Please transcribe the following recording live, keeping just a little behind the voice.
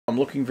I'm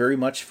looking very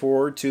much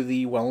forward to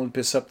the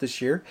Olympus up this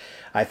year.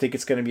 I think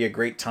it's going to be a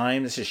great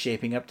time. This is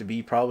shaping up to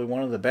be probably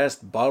one of the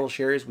best bottle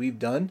shares we've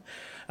done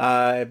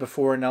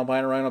before an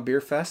Albino Rhino Beer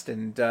Fest.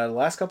 And the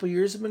last couple of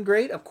years have been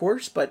great, of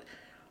course, but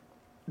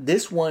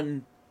this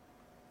one,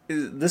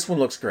 this one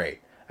looks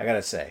great. I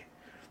gotta say.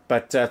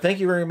 But thank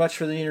you very much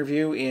for the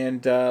interview,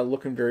 and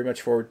looking very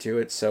much forward to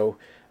it. So,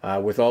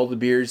 with all the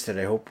beers that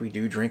I hope we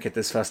do drink at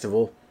this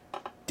festival,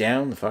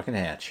 down the fucking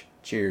hatch.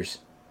 Cheers.